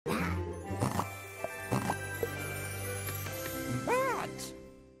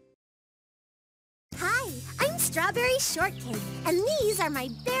Strawberry Shortcake, and these are my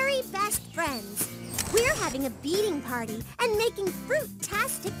very best friends. We're having a beading party and making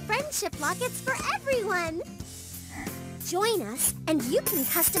fruitastic friendship lockets for everyone. Join us, and you can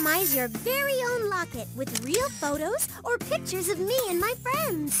customize your very own locket with real photos or pictures of me and my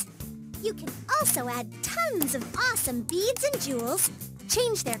friends. You can also add tons of awesome beads and jewels,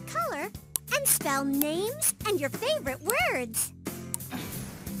 change their color, and spell names and your favorite words.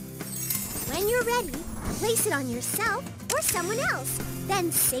 When you're ready, place it on yourself or someone else.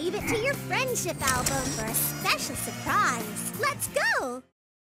 Then save it to your friendship album for a special surprise. Let's go!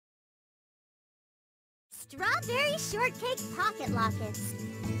 Strawberry Shortcake Pocket Lockets.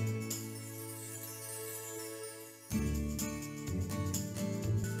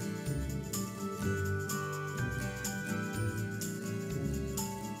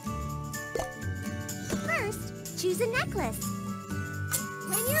 First, choose a necklace.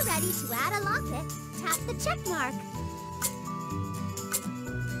 When you're ready to add a locket, tap the check mark.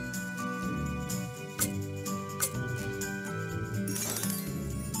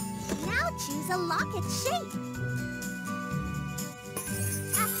 Now choose a locket shape.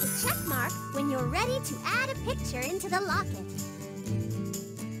 Tap the check mark when you're ready to add a picture into the locket.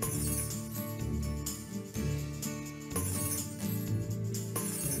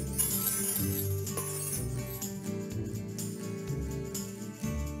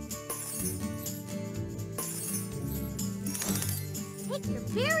 Take your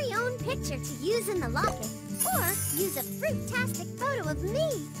very own picture to use in the locket, or use a fruitastic photo of me,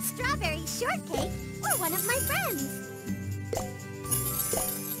 Strawberry Shortcake, or one of my friends.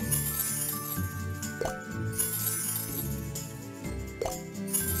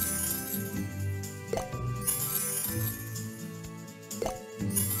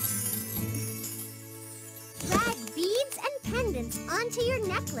 Drag beads and pendants onto your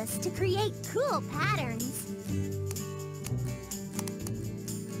necklace to create cool patterns.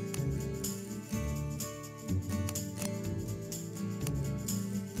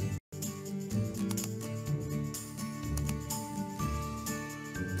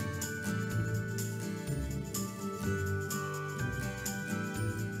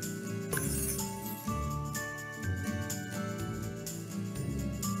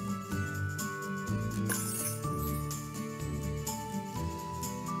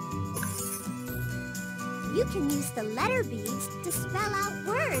 You can use the letter beads to spell out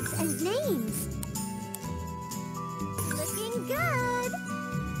words and names. Looking good!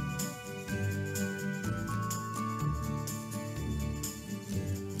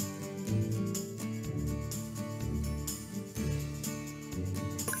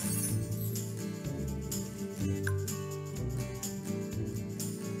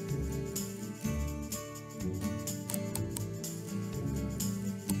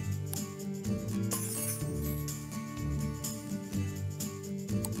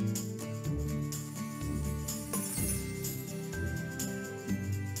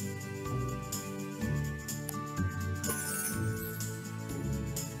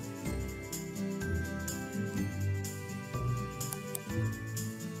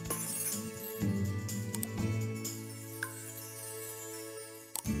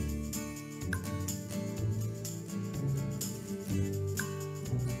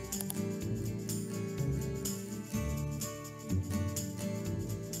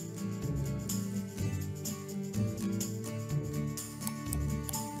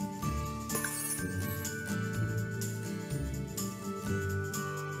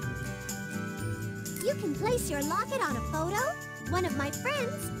 You can place your locket on a photo, one of my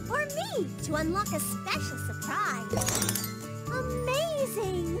friends, or me to unlock a special surprise.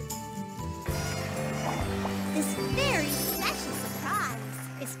 Amazing! This very special surprise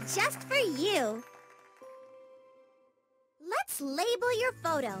is just for you. Let's label your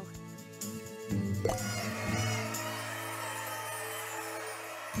photo.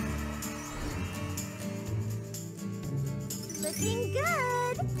 Looking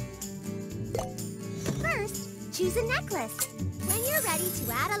good! First, choose a necklace. When you're ready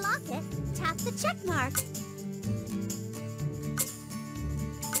to add a locket, tap the check mark.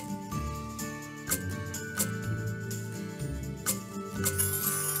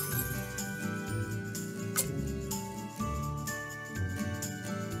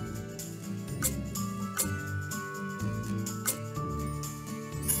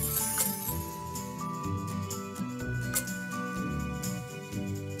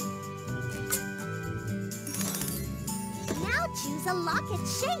 Choose a locket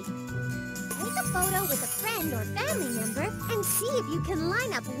shape. Take a photo with a friend or family member and see if you can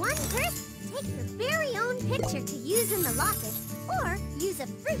line up one person. Take your very own picture to use in the locket, or use a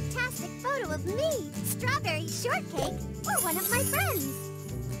fruitastic photo of me, Strawberry Shortcake, or one of my friends.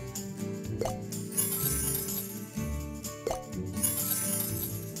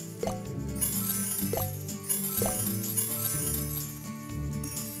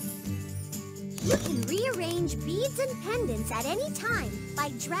 You can rearrange beads and pendants at any time by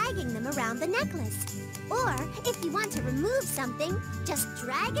dragging them around the necklace. Or, if you want to remove something, just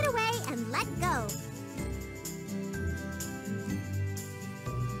drag it away and let go.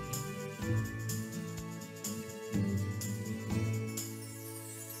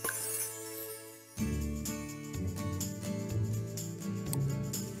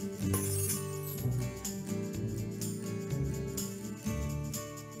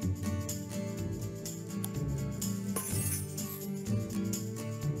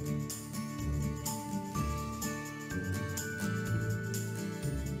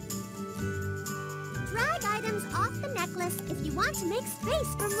 Drag items off the necklace if you want to make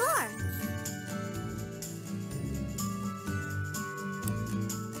space for more.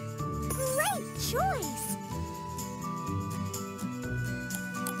 Great choice!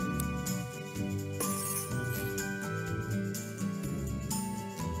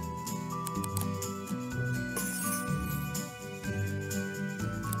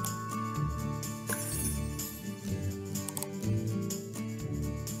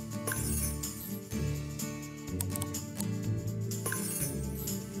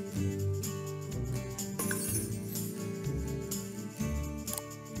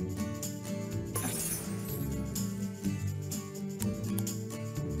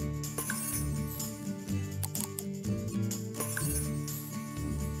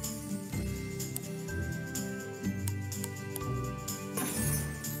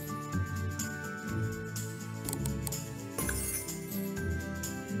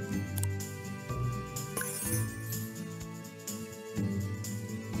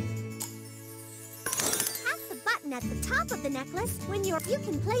 At the top of the necklace, you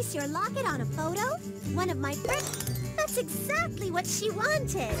can place your locket on a photo. One of my friends, that's exactly what she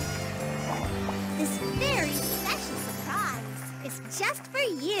wanted. This very special surprise is just for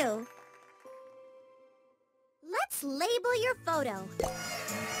you. Let's label your photo.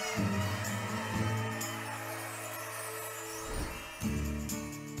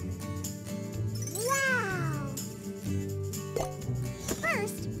 Wow!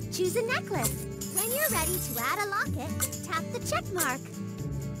 First, choose a necklace. When you're ready to add a locket, tap the check mark.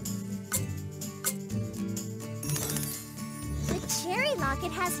 The cherry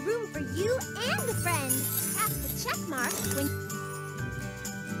locket has room for you and a friend. Tap the check mark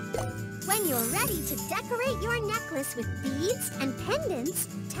when you're ready to decorate your necklace with beads and pendants,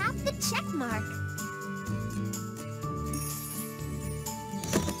 tap the check mark.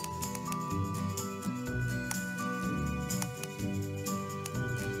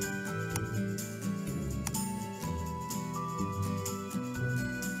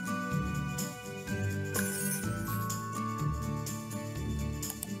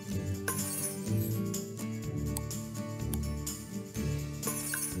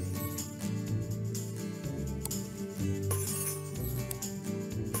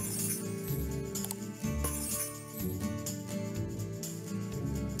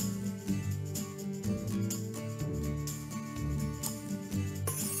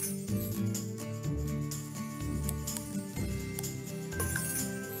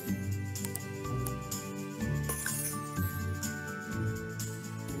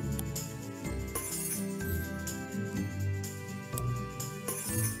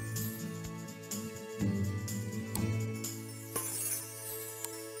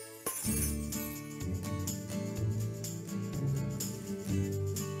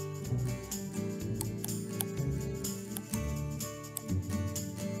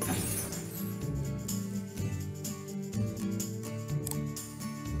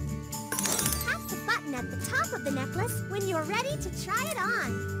 At the top of the necklace when you're ready to try it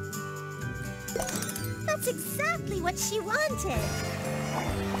on. That's exactly what she wanted.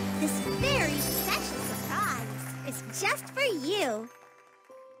 This very special surprise is just for you.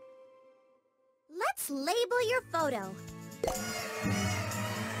 Let's label your photo.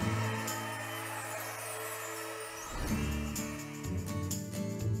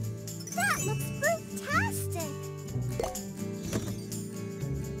 That looks fruitastic.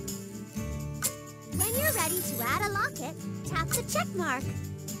 When you're ready to add a locket, tap the check mark.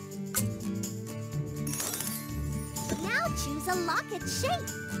 Now choose a locket shape.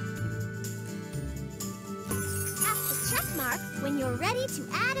 Tap the check mark when you're ready to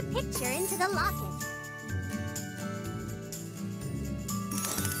add a picture into the locket.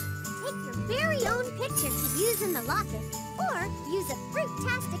 Take your very own picture to use in the locket, or use a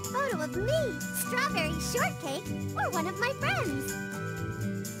fruitastic photo of me, Strawberry Shortcake, or one of my friends.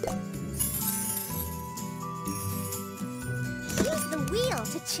 Use the wheel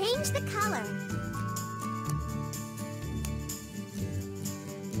to change the color.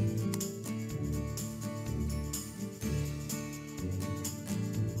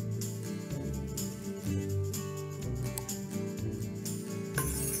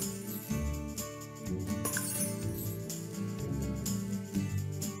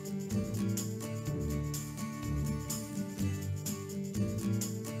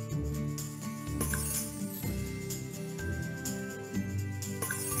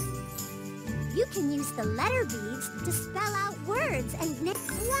 You can use the letter beads to spell out words and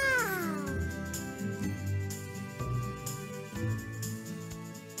wow!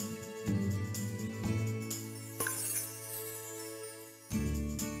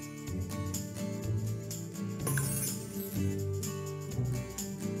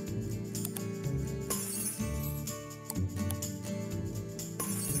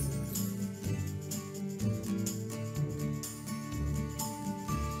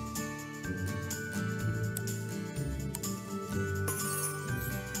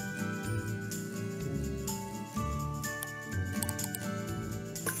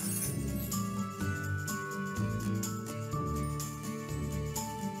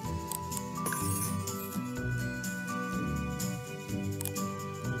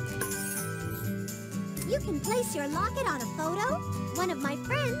 You can place your locket on a photo, one of my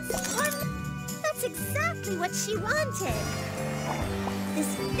friends, or... That's exactly what she wanted. This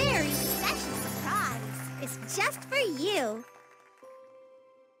very special surprise is just for you.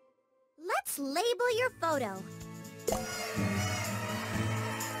 Let's label your photo.